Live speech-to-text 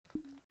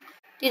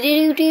Do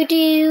do do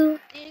do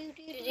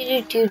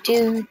do do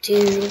do do.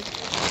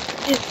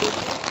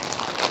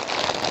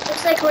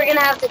 Looks like we're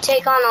gonna have to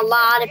take on a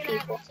lot of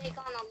people.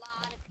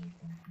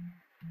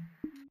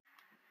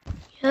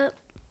 Yep.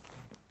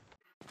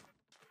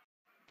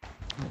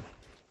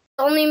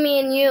 Only me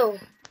and you.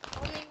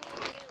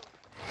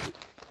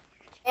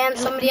 And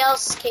somebody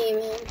else came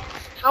in.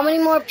 How many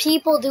more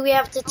people do we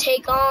have to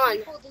take on?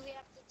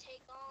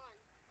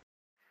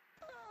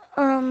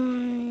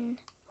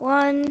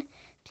 1,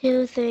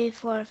 2, 3,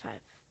 4,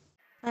 5.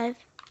 5.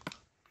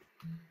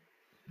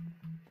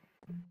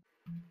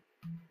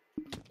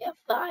 Yeah,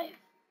 5.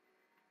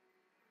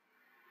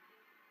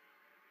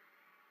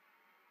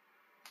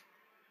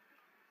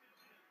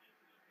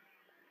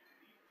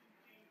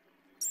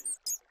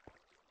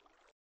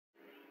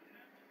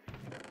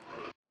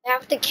 They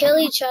have to kill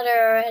each other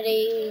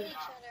already.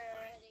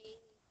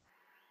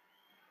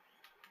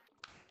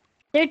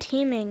 They're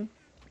teaming.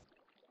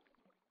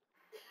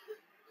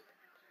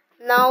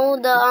 No,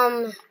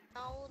 the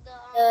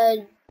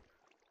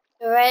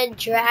red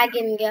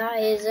dragon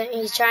guy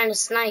he's trying to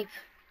snipe.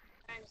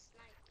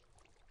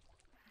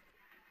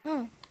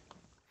 Oh.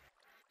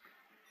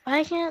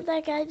 Why can't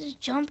that guy just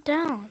jump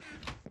down?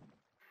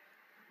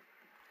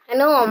 I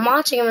know, I'm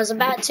watching him as a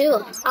bat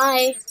too.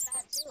 I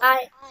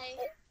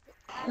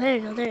There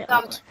you go, there you go.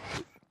 jumped.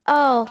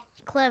 Oh,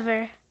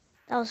 clever.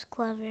 That was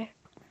clever.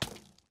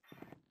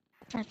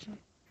 That's him.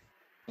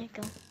 There you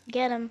go.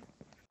 Get him.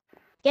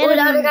 Get Oh, him.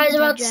 the other guy's Dead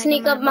about to dragon,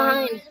 sneak my up boy.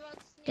 behind.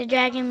 The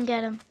dragon,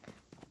 get him.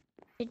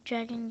 The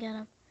dragon, get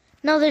him.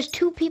 No, there's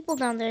 2 people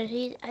down there.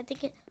 I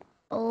think it.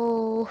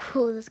 Oh,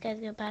 this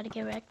guy's about to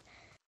get wrecked.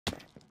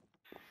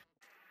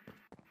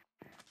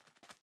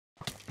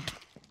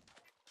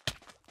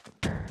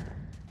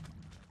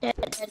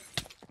 Dead.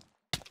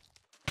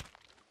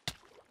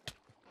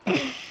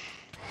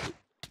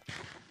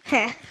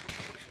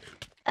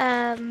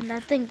 I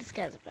think this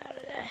guy's about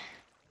to die.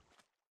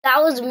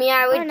 That was me.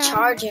 I Or would not.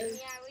 charge him.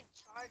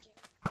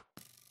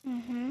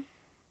 Mhm.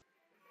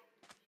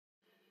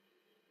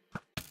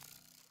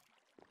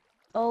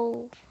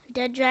 Oh,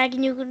 dead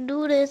dragon, you can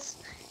do this.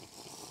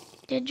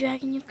 Dead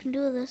dragon, you can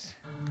do this.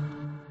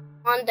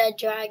 On dead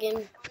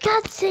dragon. For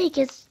God's sake,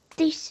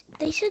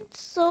 they should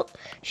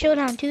show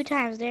down 2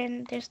 times.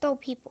 They're still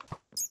people.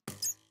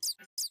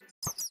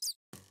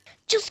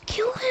 Just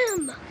kill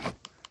him.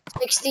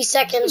 60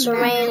 seconds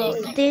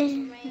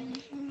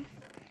remaining.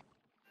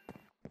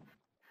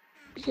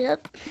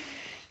 Yep.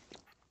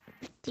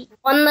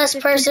 One less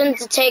person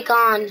to take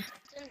on.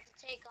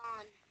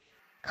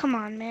 Come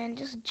on, man,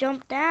 just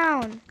jump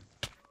down.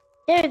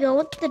 There you go.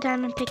 With the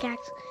diamond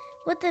pickaxe.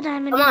 With the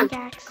diamond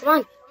pickaxe. Come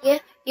on.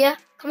 Yeah.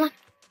 Come on.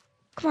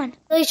 Come on.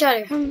 Kill each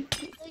other.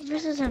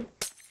 Versus him.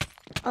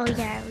 Oh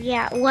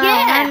yeah. Wow.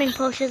 Yeah. Harming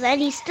potions and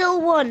he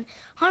still won.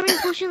 Harming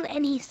potions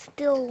and he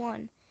still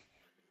won.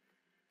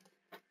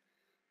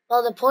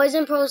 Well, the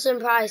poison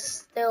prize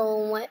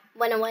still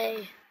went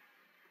away.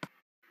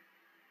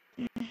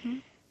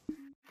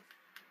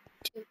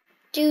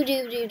 Do.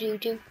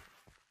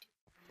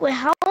 Wait,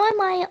 how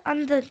am I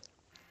on the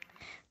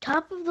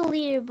top of the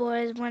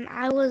leaderboard when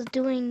I was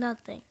doing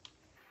nothing?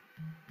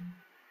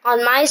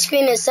 On my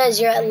screen it says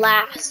you're at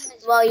last.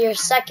 Well, you're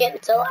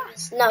second to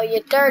last. No,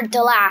 you're third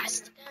to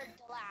last.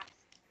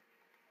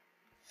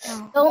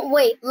 Oh. Don't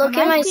wait. Look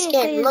at my screen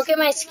skin. says- Look at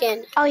my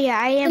skin. Oh yeah,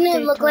 I am. Doesn't it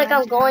third look to like I'm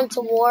last going now.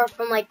 to war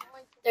from like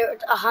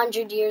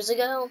 100 years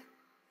ago?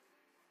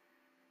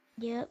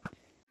 Yep.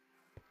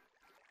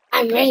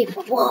 I'm ready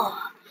for war.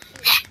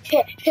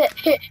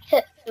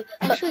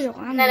 Actually, no,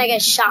 And then I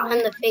get shot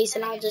in the face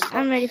and I'll just...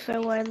 I'm ready for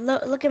war.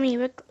 Look at me,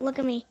 Rick. Look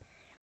at me.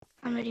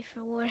 I'm ready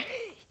for war.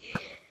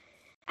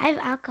 I have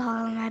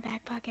alcohol in my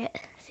back pocket.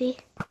 See?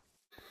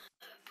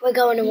 We're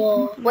going to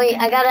war. Wait,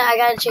 I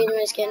gotta change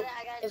my skin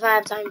if I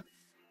have time.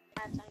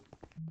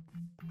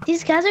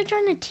 These guys are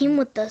trying to team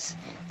with us.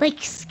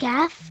 Like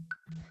Scaff,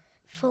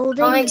 Folding,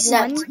 Don't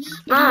accept. one.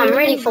 I'm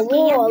ready for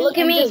war. Look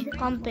at me. Just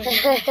pumping.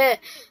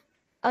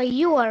 Oh,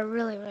 you are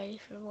really ready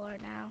for war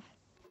now.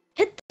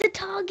 Hit the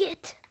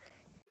target.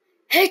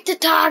 Hit the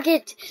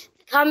target.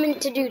 Coming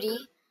to duty.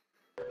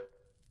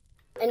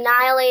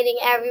 Annihilating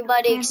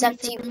everybody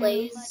except T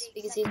Plays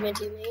because he's my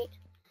teammate.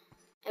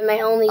 And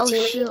my only Oh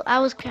teammate. shoot, I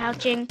was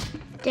crouching.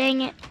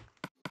 Dang it.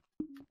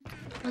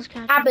 I was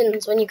crouching.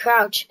 Happens when you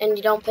crouch and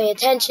you don't pay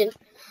attention.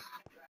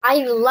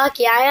 I'm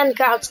lucky. I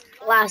uncrouched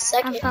last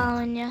second. I'm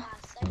following you.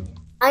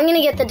 I'm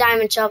gonna get the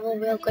diamond shovel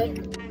real quick.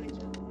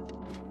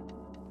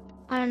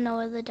 I don't know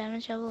where the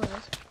diamond shovel is.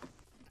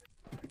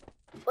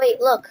 Wait,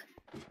 look.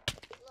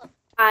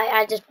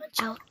 I just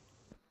punched. Out.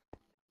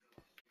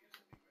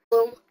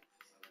 Boom.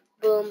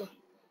 Boom.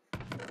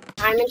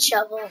 Diamond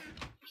shovel.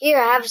 Here,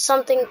 I have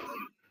something.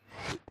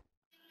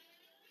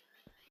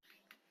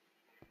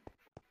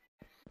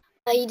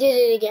 Oh, he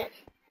did it again.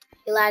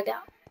 He lagged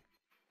out.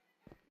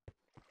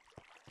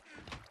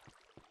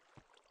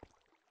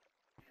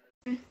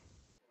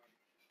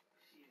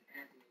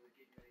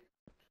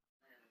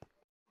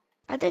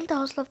 I think the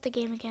host left the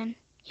game again.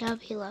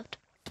 Yup, he left.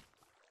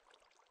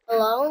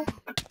 Hello?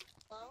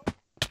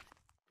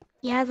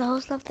 Yeah, the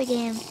host left the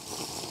game.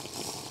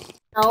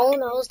 No,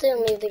 the host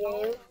didn't leave the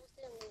game.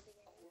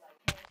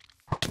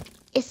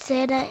 It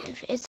said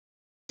it's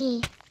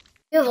me.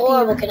 You have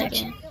horrible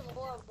connection.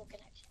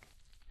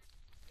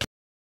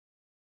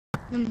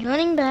 I'm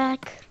joining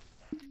back.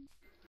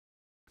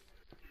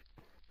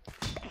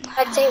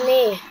 Spectate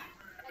me.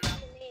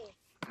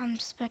 I'm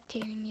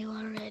spectating you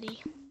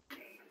already.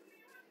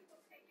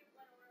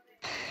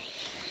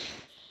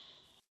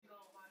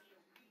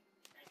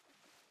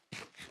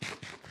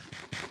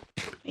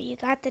 You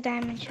got the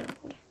diamond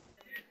shovel.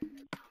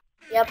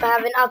 Yep, I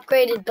have an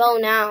upgraded bow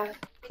now.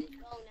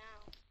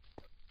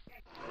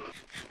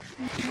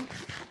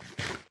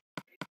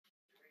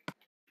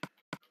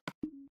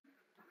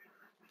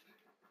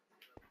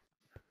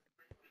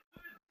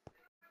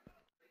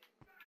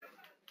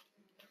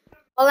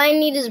 All I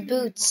need is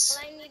boots.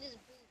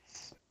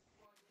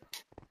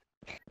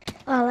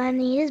 All I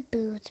need is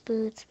boots,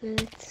 boots,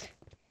 boots.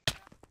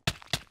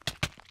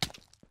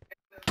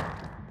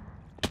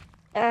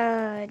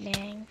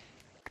 Dang.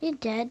 He's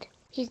dead.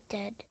 He's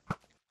dead.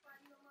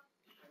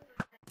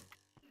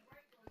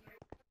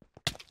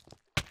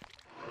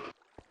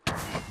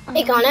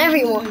 Take on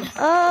everyone.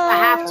 I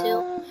have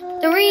to.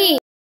 3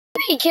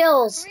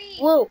 kills.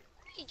 Woo.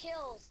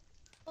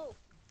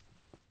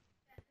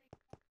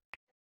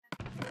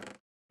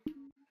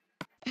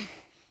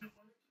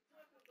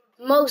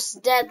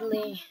 Most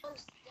deadly.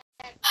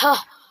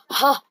 Ha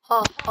ha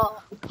ha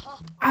ha.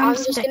 I'm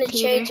just gonna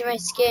change my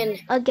skin.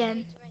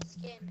 Again.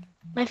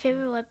 My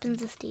favorite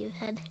weapon's a Steve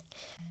head.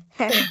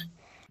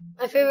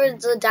 My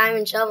favorite's a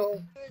diamond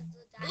shovel.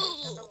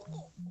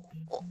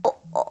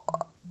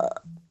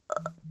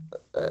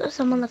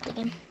 Someone left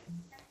again.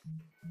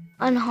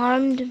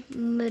 Unharmed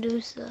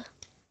Medusa.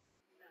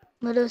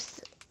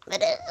 Medusa.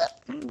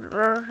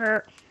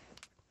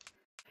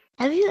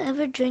 Have you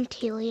ever drank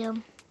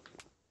helium?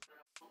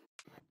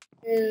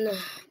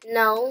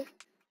 No.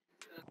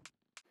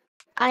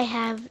 I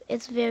have.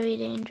 It's very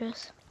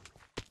dangerous.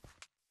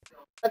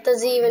 What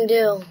does it even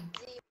do?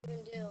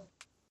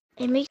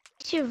 It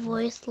makes your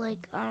voice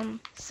like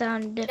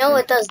sound different. No,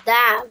 it does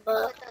that, but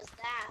what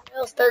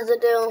else does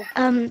it do?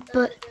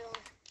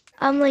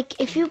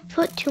 Like if you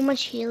put too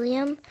much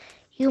helium,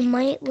 you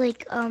might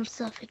like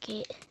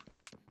suffocate.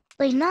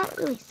 Like not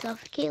really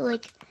suffocate,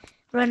 like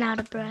run out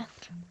of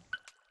breath.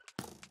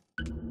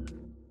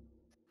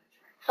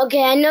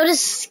 Okay, I know the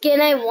skin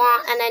I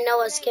want, and I know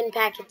what skin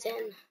pack it's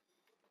in.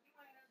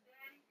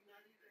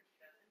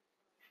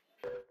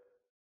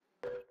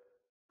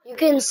 You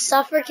can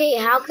suffocate.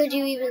 How could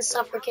you even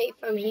suffocate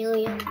from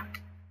helium?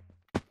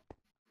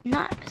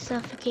 Not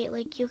suffocate,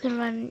 like you can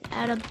run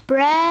out of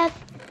breath.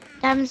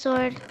 Diamond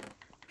sword,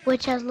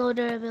 which has low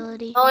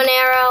durability. Bow and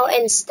arrow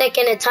and stick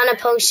and a ton of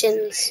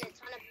potions.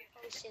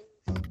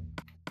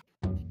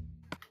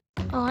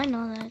 Oh, I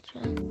know that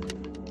chest.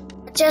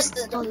 That chest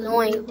is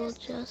annoying.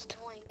 Chest.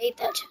 I hate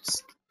that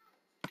chest.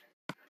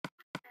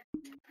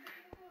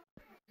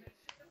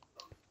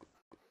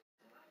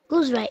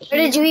 Who's right here?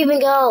 Where did you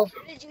even go?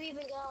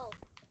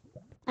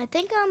 I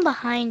think I'm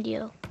behind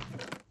you.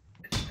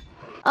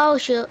 Oh,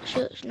 shoot.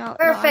 No.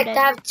 Perfect, No,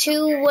 I have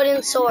 2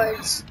 wooden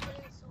swords.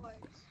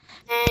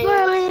 And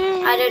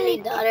I don't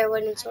need the other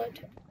wooden sword.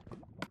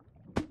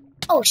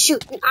 Oh,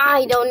 shoot.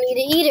 I don't need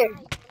it either.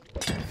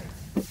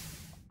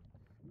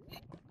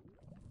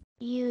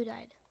 You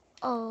died.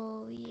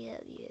 Oh, yeah.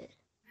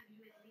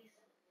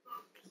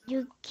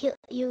 You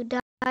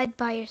died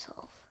by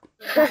yourself.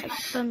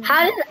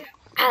 How did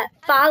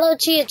Follow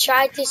Chia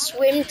tried to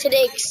swim to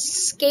the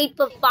escape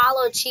of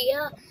Follow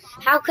Chia?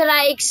 How could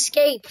I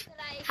escape?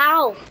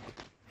 How?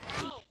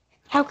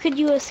 How could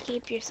you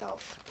escape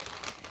yourself?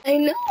 I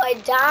know, I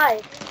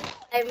died.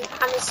 I'm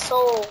a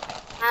soul.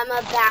 I'm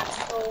a bat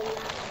soul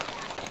now.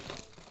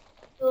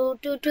 Do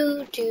do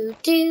do do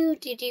do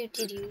do do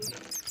do.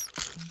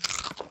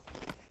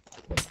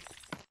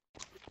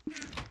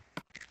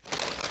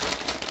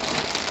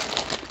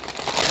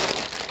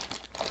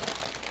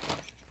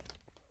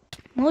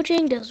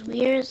 Mojang does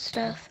weird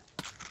stuff.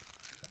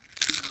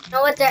 You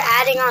know what they're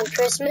adding on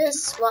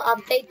Christmas? What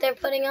update they're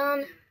putting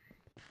on?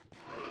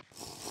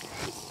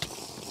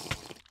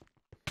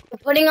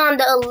 They're putting on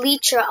the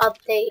Elytra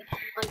update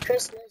on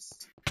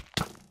Christmas.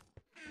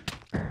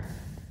 Do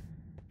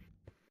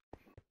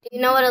you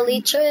know what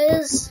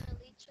Elytra is?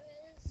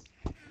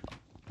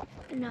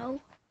 No.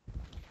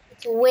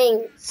 It's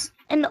wings.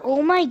 And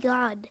oh my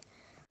god,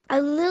 I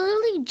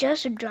literally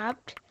just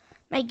dropped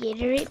my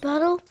Gatorade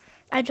bottle.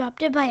 I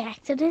dropped it by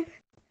accident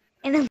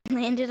and it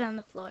landed on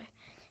the floor.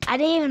 I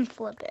didn't even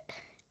flip it.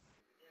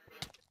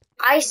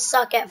 I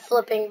suck at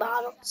flipping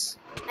bottles.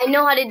 I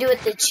know how to do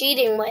it the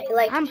cheating way,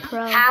 like I'm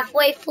pro.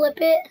 halfway flip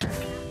it.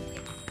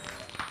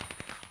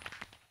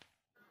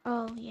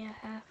 Oh yeah,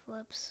 half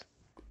flips.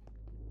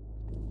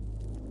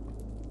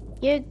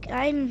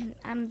 I'm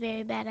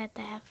very bad at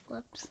the half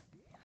flips.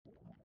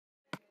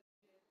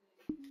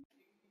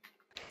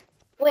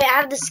 Wait, I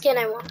have the skin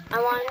I want.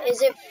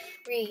 Is it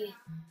free?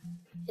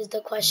 Is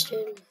the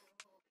question.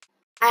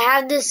 I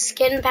have this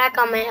skin pack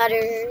on my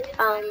other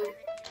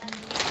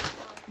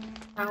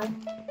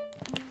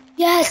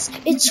Yes,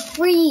 it's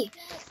free.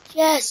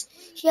 Yes,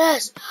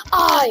 yes.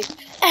 I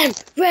am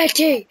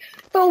ready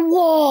for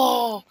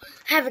war.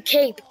 I have a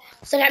cape,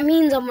 so that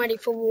means I'm ready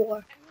for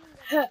war.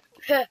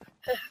 I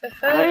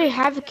already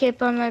have a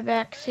cape on my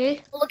back,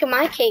 see? Look at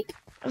my cape.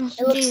 It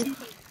looks.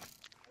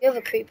 You have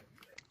a creep.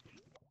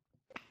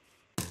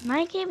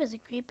 My cape is a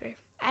creeper.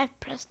 I have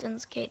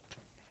Preston's cape.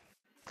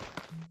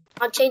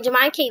 I'll change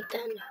my cape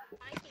then.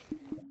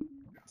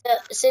 So,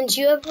 since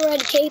you have a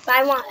red cape,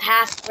 I want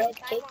half red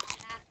cape.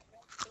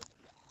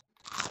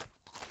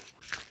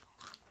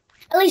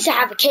 At least I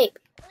have a cape.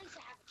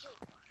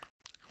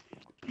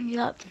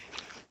 Yup.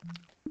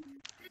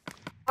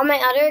 On my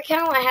other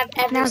account, I have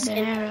every Now skin.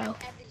 the arrow.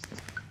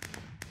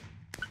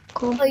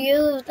 Cool. Oh, you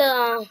have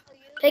the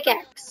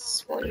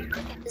pickaxe one.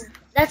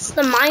 That's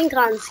the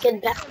Minecon skin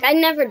pack. I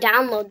never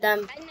download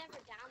them.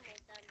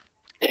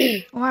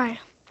 Why?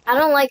 I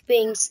don't like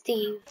being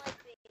Steve.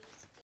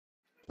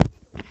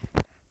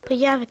 But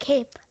you have a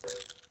cape.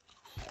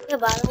 Yeah,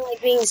 but I don't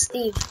like being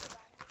Steve.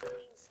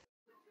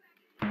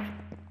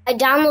 I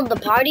download the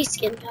party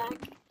skin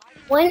pack.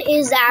 When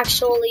is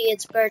actually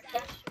its birthday?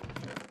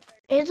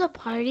 It's a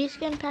party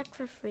skin pack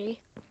for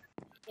free.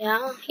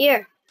 Yeah,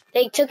 here.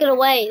 They took it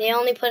away. They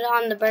only put it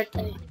on the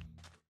birthday.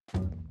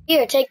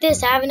 Here, take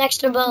this. I have an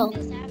extra bow.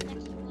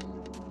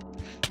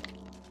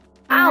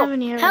 Ow! Help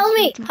me! Help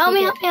me! Help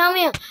me! Help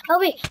me!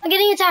 Help me! I'm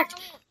getting attacked.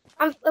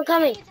 I'm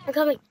coming. I'm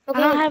coming. I'm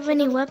coming. I don't have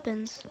any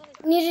weapons.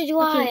 Neither do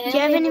I. Okay, do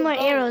you have any more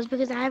arrows?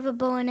 Because I have a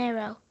bow and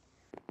arrow.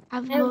 I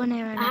have a bow and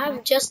arrow. I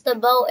have just the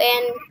bow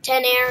and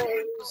 10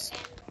 arrows.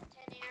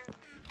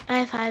 I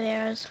have 5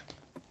 arrows.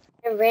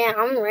 I'm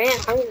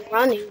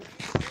running.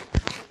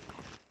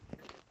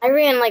 I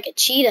ran like a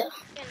cheetah.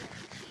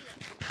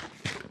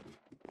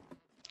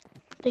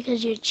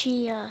 Because you're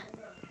Chia.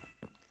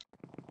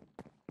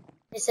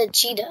 I said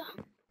cheetah.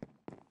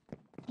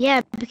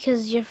 Yeah,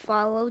 because you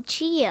follow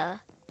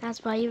Chia.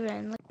 That's why you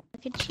ran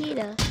like a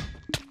cheetah.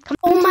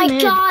 Oh my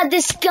god,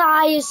 this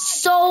guy is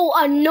so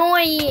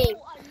annoying.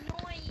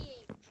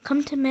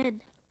 Come to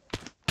mid.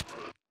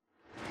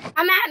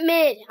 I'm at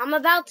mid. I'm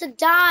about to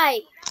die.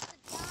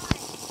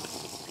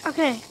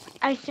 Okay,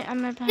 I'm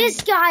at behind.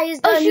 This guy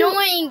is the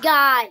annoying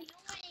guy.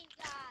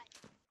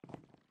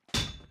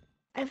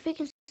 I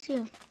freaking see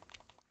you.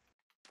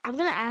 I'm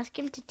gonna ask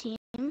him to team,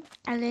 and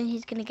then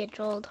he's gonna get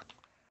trolled.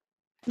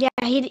 Yeah,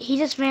 he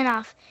just ran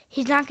off.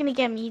 He's not gonna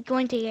get me. He's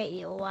going to get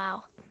you.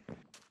 Wow.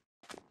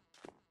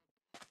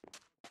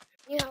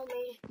 You help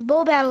me.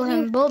 Bull battle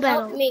him. Bull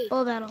battle. Me.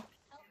 Bull battle.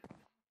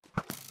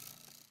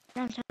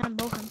 I'm trying to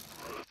bull him.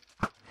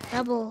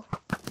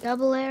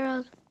 Double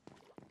arrows.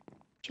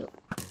 Shoot.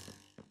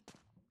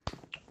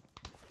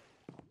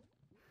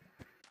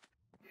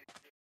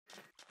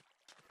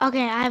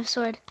 Okay, I have a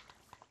sword.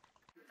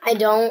 I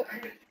don't.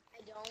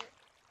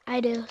 I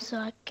do, so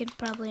I could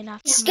probably knock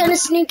him He's gonna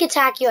sneak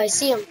attack you. I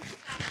see him.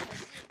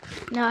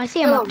 No, I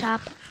see him up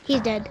top. He's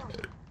dead.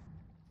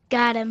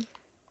 Got him.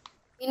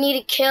 You need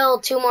to kill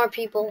 2 more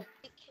people.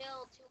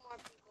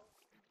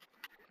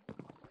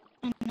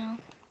 I know.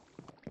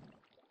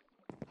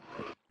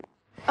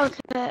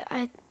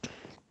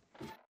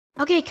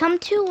 Okay, come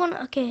to one.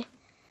 Okay.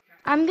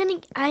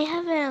 I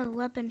have a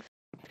weapon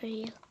for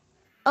you.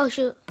 Oh,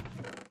 shoot.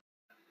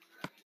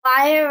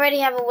 I already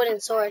have a wooden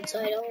sword, so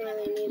I don't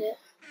really need it.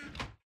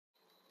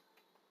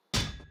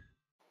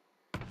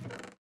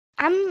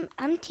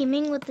 I'm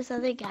teaming with this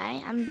other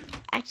guy. I'm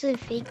actually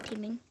fake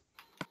teaming.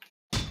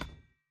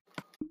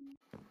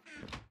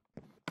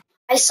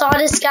 I saw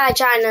this guy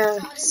trying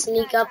to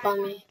sneak up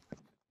on me.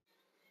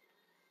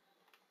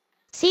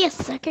 See ya,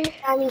 sucker.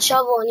 Diamond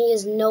shovel, and he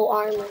has no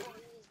armor.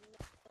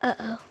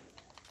 Uh-oh.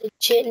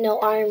 Legit no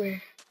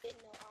armor.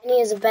 And he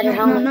has a better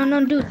helmet.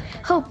 No, dude.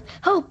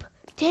 Hope.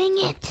 Dang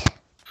it.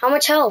 How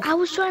much health? I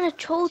was trying to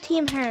troll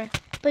team her,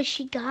 but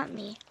she got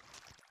me.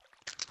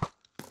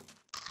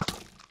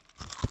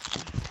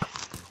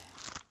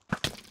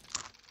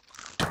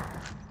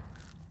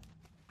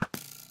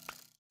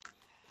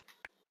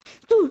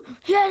 Dude,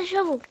 he had a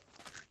shovel.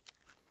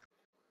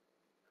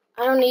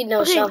 I don't need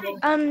no shovel.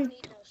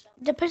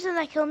 The person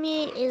that killed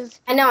me is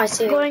I know, I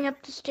see going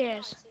up the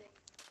stairs.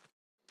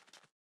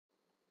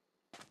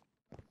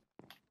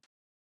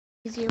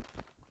 Is you.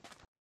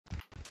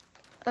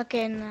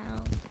 Okay,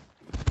 now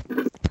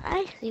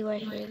I see where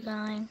he's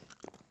going.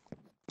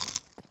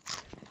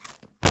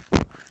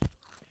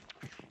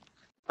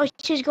 Oh,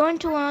 she's going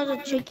to one of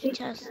the tricky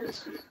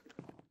chests.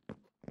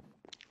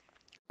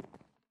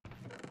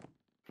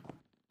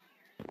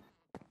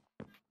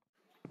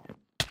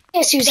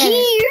 Guess who's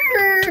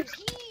here?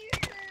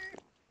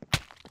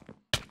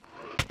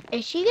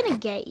 Is she gonna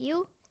get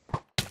you?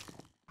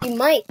 You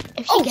might.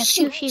 If she gets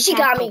you, she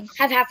got me.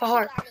 Have half a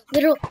heart.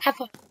 Literal half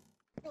a.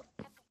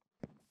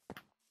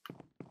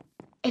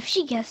 If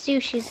she gets you,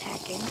 she's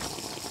hacking.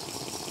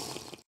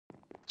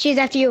 She's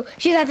after you.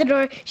 She's at the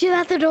door. She's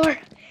at the door.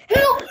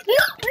 No!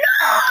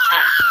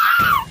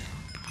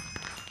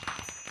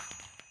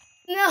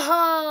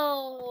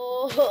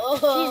 No!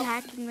 She's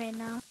hacking right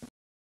now.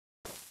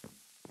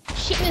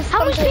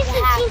 How much pieces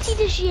of TNT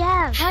does she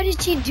have? How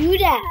did she do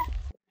that?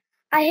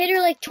 I hit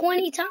her like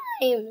 20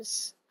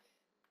 times.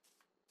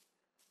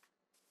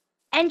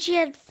 And she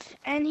had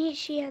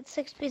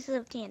 6 pieces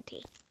of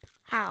TNT.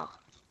 How?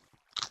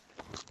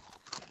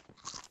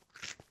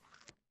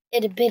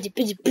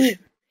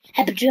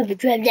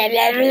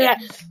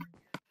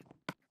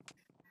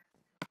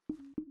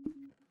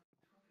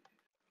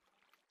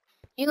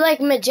 You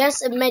like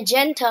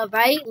magenta,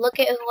 right? Look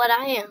at what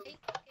I am.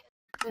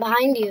 I'm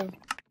behind you.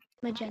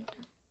 Magenta.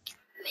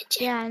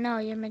 Yeah, I know,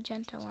 you're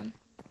magenta one.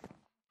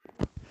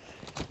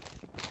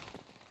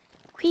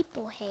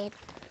 Creeple head.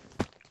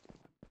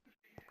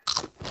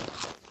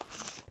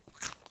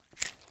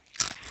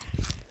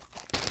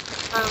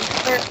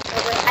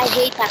 I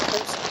hate that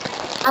person.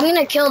 I'm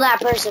gonna kill that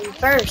person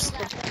first.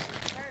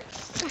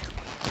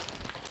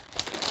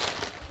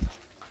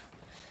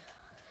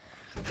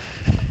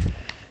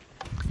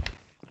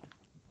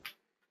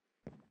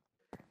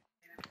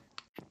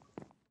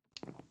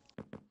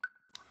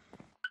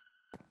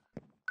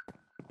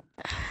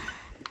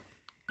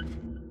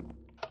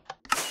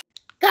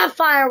 Got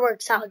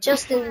fireworks out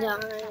just in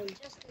time.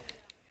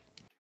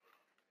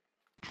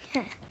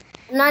 I'm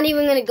not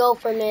even gonna go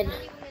for mid.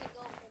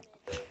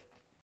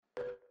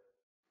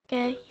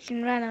 Okay, you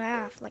can run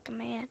off like a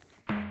man.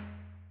 I'm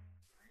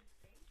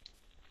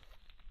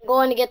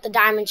going to get the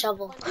diamond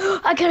shovel.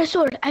 I got a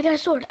sword. I got a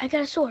sword. I got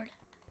a sword.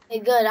 Okay,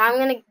 good. I'm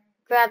gonna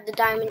grab the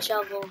diamond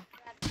shovel.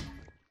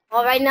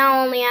 Well, right now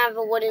I only have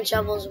a wooden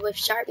shovels with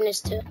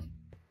sharpness 2.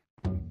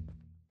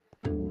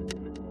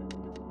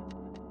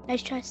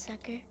 Nice try,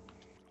 sucker.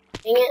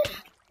 Dang it.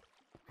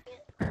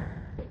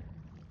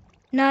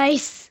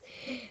 Nice.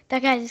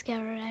 That guy just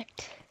got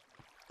wrecked.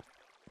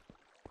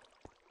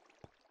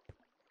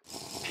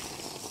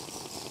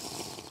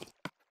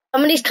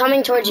 Somebody's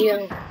coming towards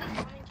you.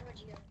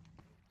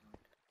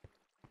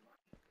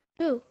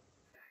 Who?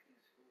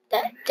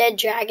 That dead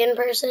dragon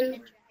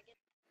person.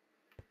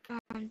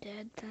 I'm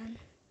dead then.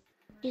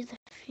 He's a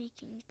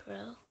freaking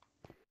pro.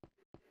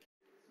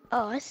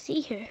 Oh, I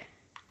see her.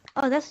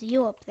 Oh, that's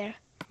you up there.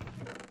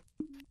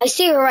 I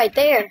see her right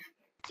there.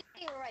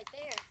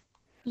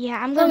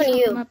 Yeah, I'm gonna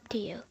come up to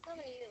you.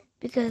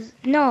 Because,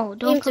 no,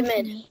 don't come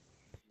to me.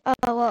 Oh,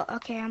 well,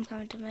 okay, I'm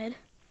coming to mid.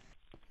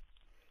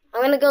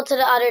 I'm gonna go to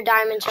the other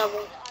diamond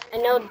shovel. I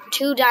know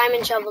 2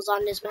 diamond shovels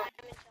on this map.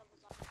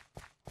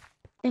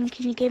 Then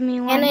can you give me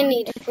one? And I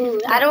need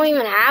food. I don't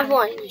even have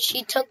one.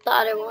 She took the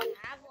other one.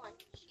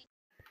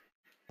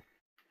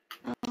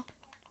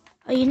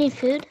 Oh, you need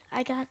food?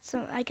 I got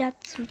some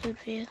food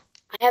for you.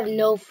 I have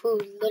no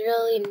food.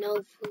 Literally no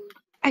food.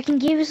 I can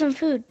give you some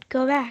food.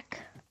 Go back.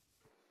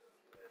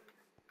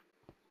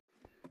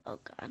 Oh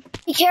god.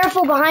 Be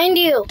careful behind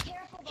you.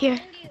 Here.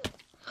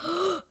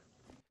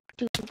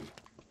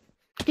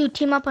 Dude,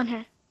 team up on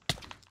her.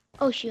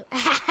 Oh shoot.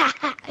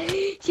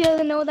 She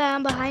doesn't know that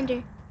I'm behind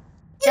her.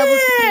 Double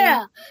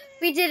team.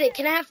 We did it.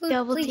 Can I have food,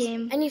 Double please?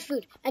 team. I need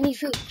food. I need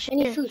food. I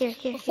need food.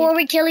 Here, Before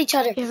we kill each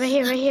other. Here,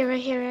 right here.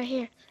 Right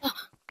here.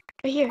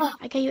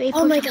 I got you 8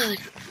 Oh my potions.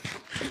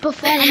 god.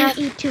 Before I need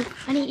to eat too.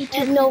 I need to eat too. I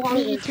have no I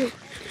need to eat too.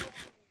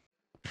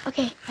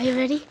 Okay, are you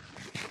ready?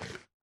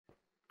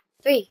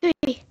 3. 3.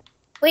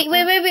 Wait.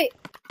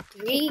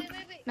 3.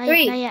 Not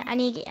 3. Not yet. I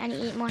need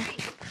 8 more.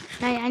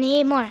 I need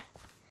 8 more.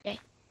 Okay.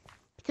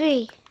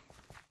 3,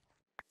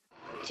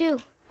 2,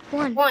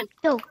 1. 1.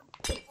 Go.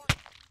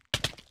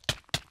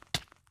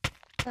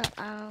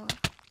 Uh-oh.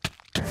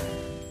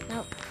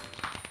 Nope.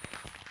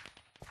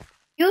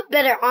 You have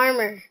better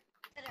armor.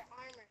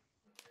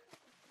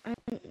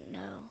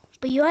 No.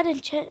 But you had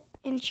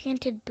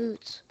enchanted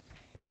boots.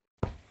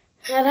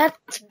 Yeah,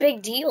 that's a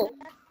big deal.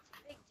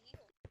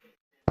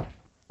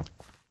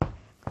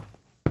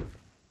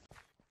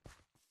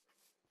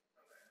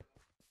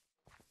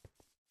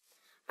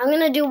 I'm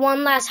gonna do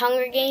one last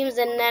Hunger Games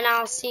and then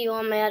I'll see you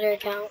on my other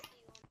account.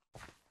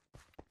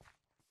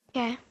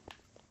 Okay.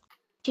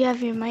 Do you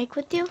have your mic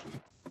with you?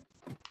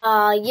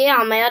 Yeah,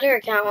 on my other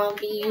account I'll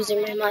be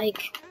using my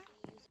mic.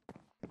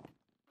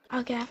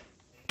 Okay.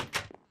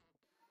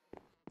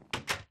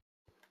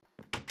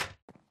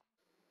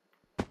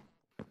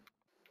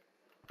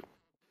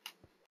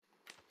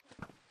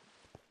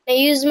 I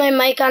use my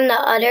mic on the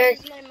other.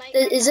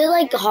 Is it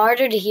like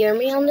harder to hear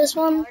me on this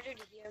one?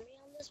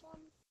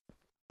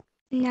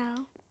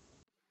 No.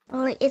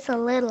 Well, it's a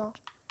little.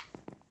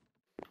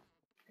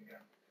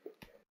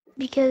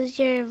 Because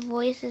your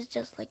voice is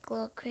just like a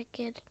little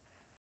crooked.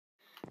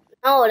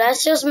 No,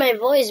 that's just my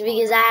voice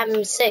because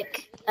I'm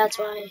sick. That's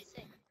why.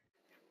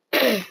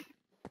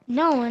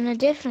 No, in a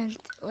different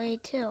way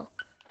too.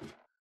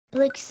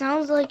 Like,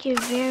 sounds like you're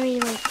very,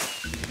 like,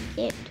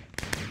 it.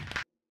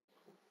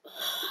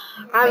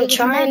 I'm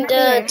trying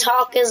to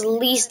talk as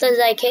least as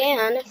I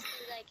can.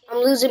 I'm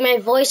losing my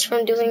voice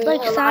from doing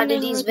like a lot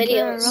of these like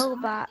videos. You're a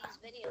robot.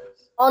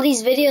 All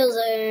these videos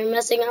are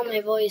messing up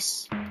my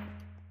voice.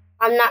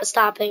 I'm not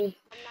stopping.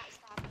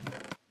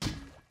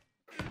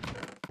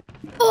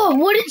 Oh,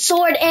 wooden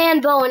sword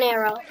and bow and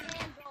arrow.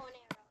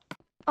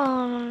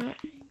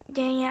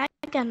 Dang it.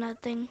 got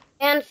nothing.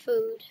 And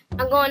food.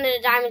 I'm going to the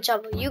diamond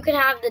shovel. You can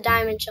have the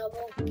diamond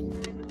shovel.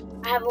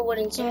 I have a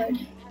wooden sword.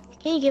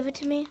 Can you give it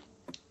to me?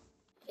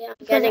 Yeah, I'm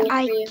Because getting it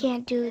I for you.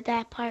 can't do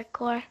that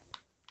parkour.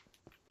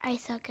 I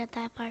suck at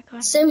that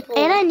parkour. Simple.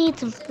 And I need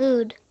some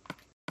food.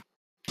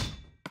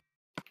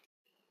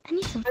 I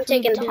need some food. I'm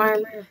taking the too.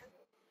 armor.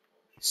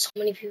 So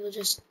many people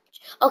just...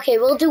 Okay,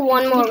 we'll do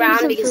one Can more you give me round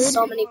some because food?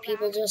 so many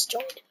people just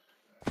joined.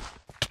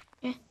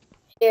 Yeah.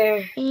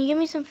 Here. Can you give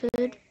me some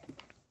food?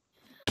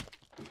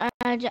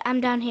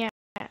 I'm down here.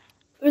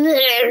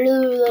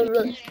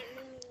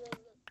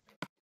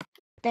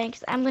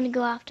 Thanks. I'm gonna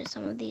go after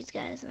some of these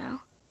guys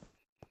now.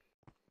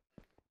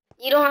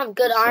 You don't have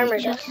good armor,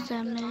 though. Just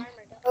a minute.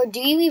 Or do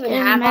you even It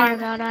doesn't have matter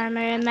armor? about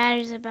armor. It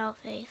matters about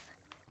faith.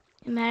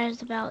 It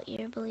matters about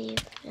your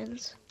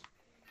beliefs.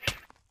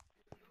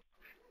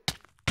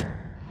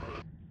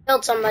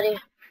 Killed somebody.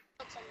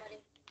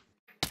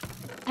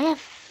 I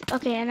have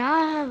okay, now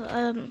I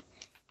have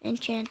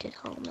enchanted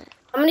helmet.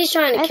 Somebody's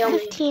trying I to kill have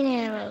me. 15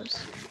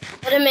 arrows.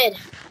 Put him mid.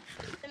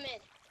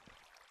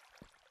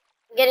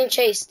 I'm getting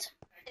chased.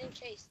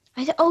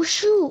 Oh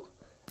shoot!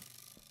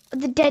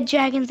 The dead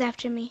dragon's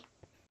after me.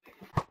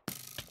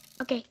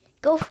 Okay,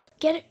 go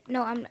get it.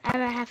 No, I'm at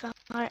half a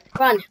heart.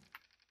 Run.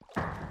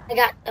 I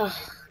got... Oh,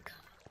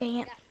 Dang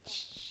it.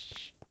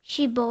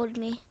 She bowled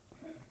me.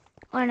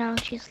 Or no,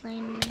 she's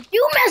slaying me.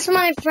 you mess with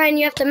my friend,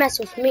 you have to mess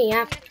with me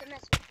after.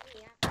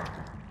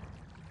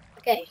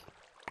 Okay.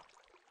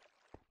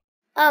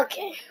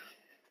 Okay.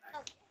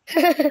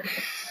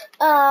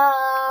 How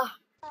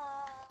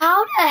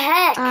the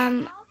heck?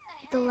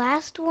 The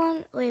last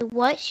one. Wait,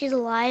 what? She's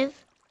alive?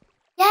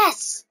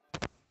 Yes.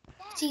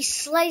 She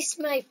sliced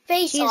my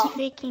face She's off.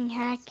 freaking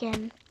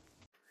hacking.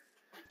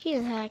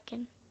 She's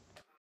hacking.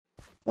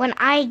 When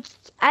I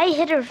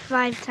hit her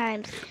 5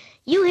 times,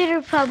 you hit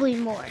her probably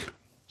more.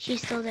 She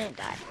still didn't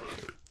die.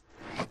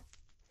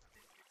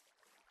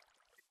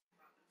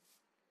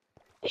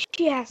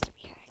 She has to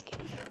be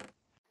hacking.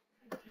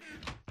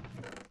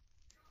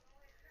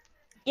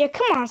 Yeah,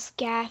 come on,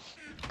 Scaff.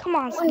 Come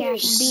on,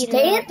 Scaff. Beat him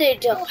up.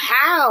 Understand though.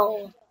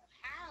 How?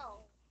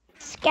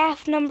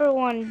 Scaff number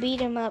 1. Beat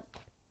him up.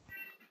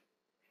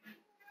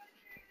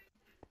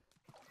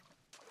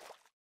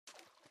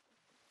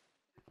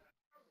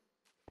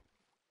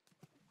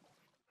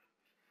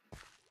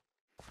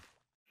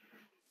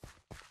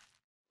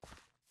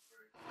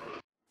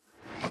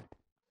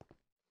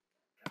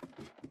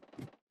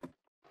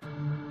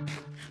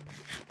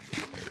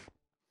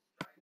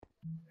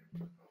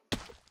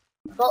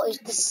 Well,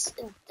 it's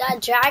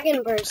that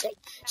dragon person.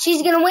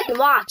 She's gonna win.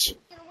 Watch.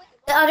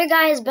 The other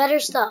guy has better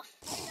stuff.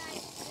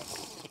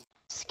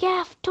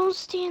 Scaff, don't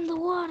stay in the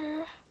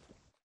water.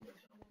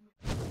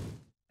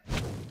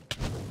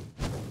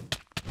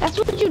 That's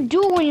what you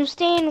do when you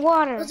stay in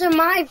water. Those are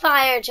my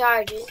fire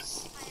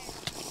charges.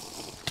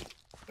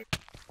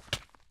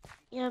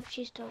 Yep,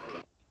 she's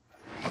talking.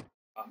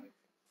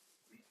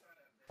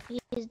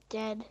 He's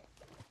dead.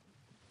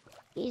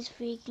 He's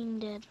freaking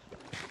dead.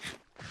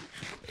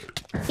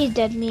 He's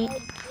dead meat.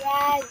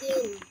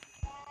 Dragon.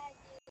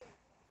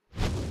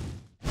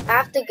 I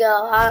have to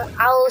go.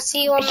 I will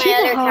see you on my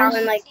other account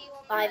in like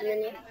 5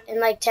 minutes. In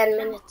like 10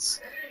 minutes.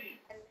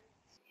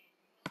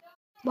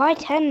 Why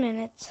 10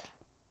 minutes?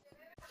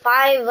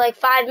 5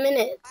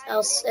 minutes.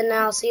 And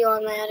then I'll see you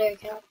on my other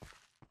account.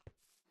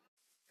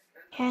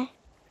 Okay.